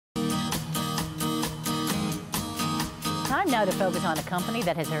Time now to focus on a company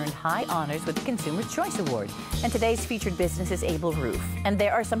that has earned high honors with the Consumer's Choice Award. And today's featured business is Able Roof. And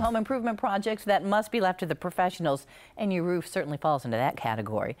there are some home improvement projects that must be left to the professionals, and your roof certainly falls into that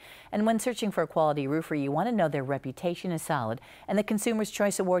category. And when searching for a quality roofer, you want to know their reputation is solid, and the Consumer's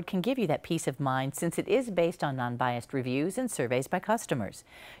Choice Award can give you that peace of mind since it is based on non-biased reviews and surveys by customers.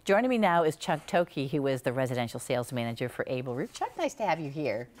 Joining me now is Chuck Thokey, who is the residential sales manager for Able Roof. Chuck, nice to have you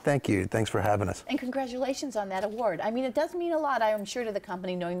here. Thank you. Thanks for having us. And congratulations on that award. I mean, it does mean a lot, I'm sure, to the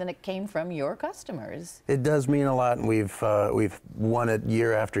company knowing that it came from your customers. It does mean a lot, and we've won it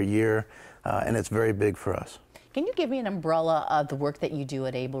year after year, and it's very big for us. Can you give me an umbrella of the work that you do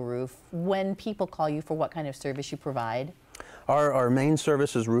at Able Roof when people call you for what kind of service you provide? Our main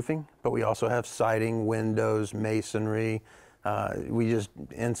service is roofing, but we also have siding, windows, masonry,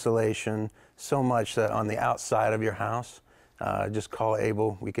 insulation, so much that on the outside of your house, just call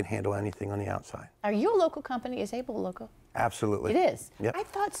Able. We can handle anything on the outside. Are you a local company? Is Able local? Absolutely. It is? Yep. I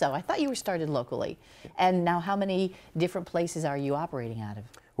thought so. I thought you were started locally. And now how many different places are you operating out of?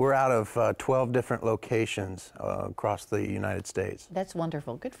 We're out of 12 different locations across the United States. That's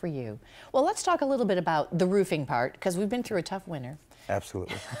wonderful. Good for you. Well, let's talk a little bit about the roofing part, because we've been through a tough winter.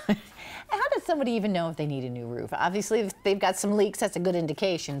 Absolutely. How does somebody even know if they need a new roof? Obviously, if they've got some leaks, that's a good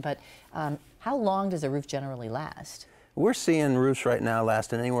indication, but how long does a roof generally last? We're seeing roofs right now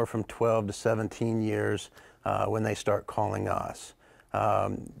lasting anywhere from 12 to 17 years when they start calling us.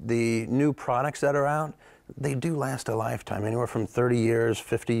 The new products that are out, they do last a lifetime, anywhere from 30 years,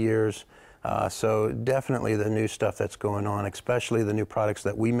 50 years. So definitely the new stuff that's going on, especially the new products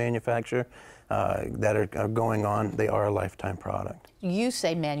that we manufacture that are going on, they are a lifetime product. You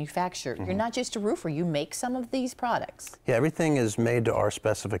say manufacture. You're not just a roofer. You make some of these products. Yeah, everything is made to our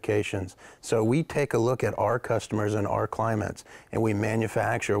specifications. So we take a look at our customers and our climates, and we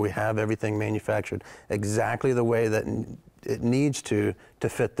manufacture. We have everything manufactured exactly the way that it needs to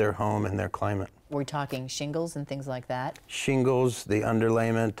fit their home and their climate. We're talking shingles and things like that? Shingles, the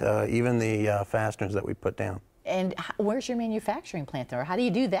underlayment, even the fasteners that we put down. And where's your manufacturing plant there? How do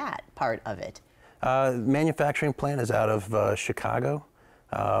you do that part of it? Manufacturing plant is out of Chicago,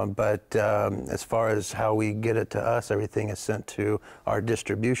 but as far as how we get it to us, everything is sent to our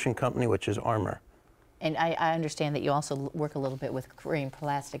distribution company, which is Armor. And I understand that you also work a little bit with Crane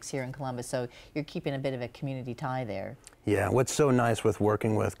Plastics here in Columbus, so you're keeping a bit of a community tie there. Yeah, what's so nice with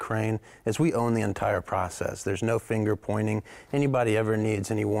working with Crane is we own the entire process. There's no finger pointing. Anybody ever needs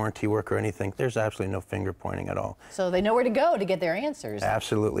any warranty work or anything, there's absolutely no finger pointing at all. So they know where to go to get their answers.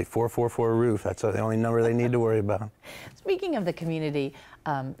 Absolutely. 444 roof, that's the only number they need to worry about. Speaking of the community,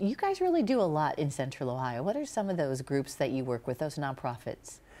 you guys really do a lot in Central Ohio. What are some of those groups that you work with, those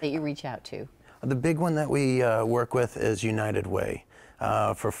nonprofits that you reach out to? The big one that we work with is United Way.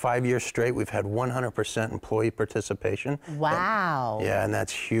 For 5 years straight, we've had 100% employee participation. Wow. Yeah, and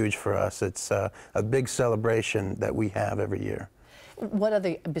that's huge for us. It's a big celebration that we have every year. What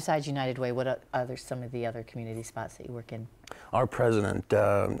other, besides United Way, what are some of the other community spots that you work in? Our president,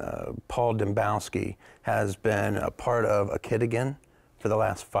 Paul Dembowski, has been a part of A Kid Again for the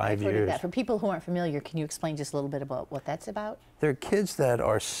last 5 years. That. For people who aren't familiar, can you explain just a little bit about what that's about? They're kids that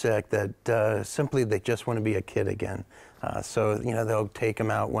are sick that simply they just want to be a kid again. So, you know, they'll take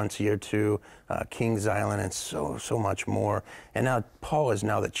them out once a year to Kings Island and so much more. And now Paul is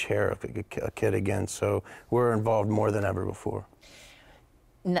now the chair of A Kid Again, so we're involved more than ever before.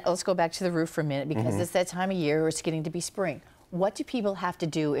 Now, let's go back to the roof for a minute, because it's that time of year, it's getting to be spring. What do people have to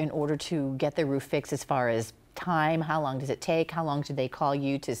do in order to get their roof fixed as far as time? How long does it take? How long do they call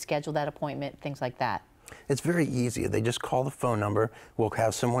you to schedule that appointment? Things like that. It's very easy. They just call the phone number. We'll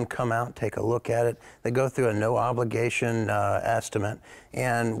have someone come out, take a look at it. They go through a no obligation estimate.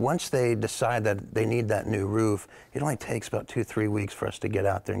 And once they decide that they need that new roof, it only takes about 2-3 weeks for us to get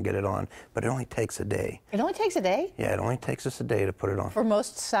out there and get it on. But it only takes a day. It only takes a day? Yeah, it only takes us a day to put it on. For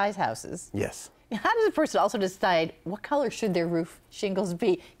most size houses? Yes. How does a person also decide what color should their roof shingles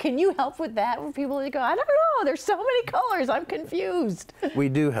be? Can you help with that when people go, I don't know, there's so many colors, I'm confused? We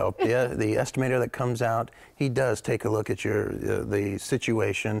do help. Yeah, the estimator that comes out, he does take a look at the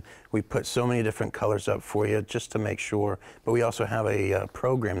situation. We put so many different colors up for you just to make sure. But we also have a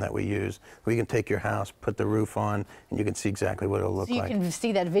program that we use. We can take your house, put the roof on, and you can see exactly what it'll look like. So you can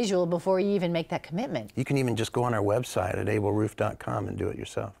see that visual before you even make that commitment. You can even just go on our website at ableroof.com and do it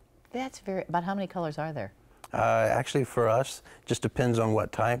yourself. That's about how many colors are there? Actually, for us, just depends on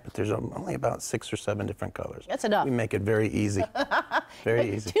what type, but there's only about 6 or 7 different colors. That's enough. We make it very easy.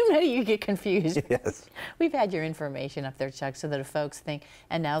 Very easy. Too many, you get confused. Yes. We've had your information up there, Chuck, so that if folks think,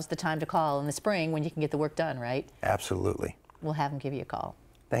 and now's the time to call in the spring when you can get the work done, right? Absolutely. We'll have them give you a call.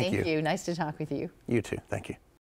 Thank you. Thank you. Nice to talk with you. You too. Thank you.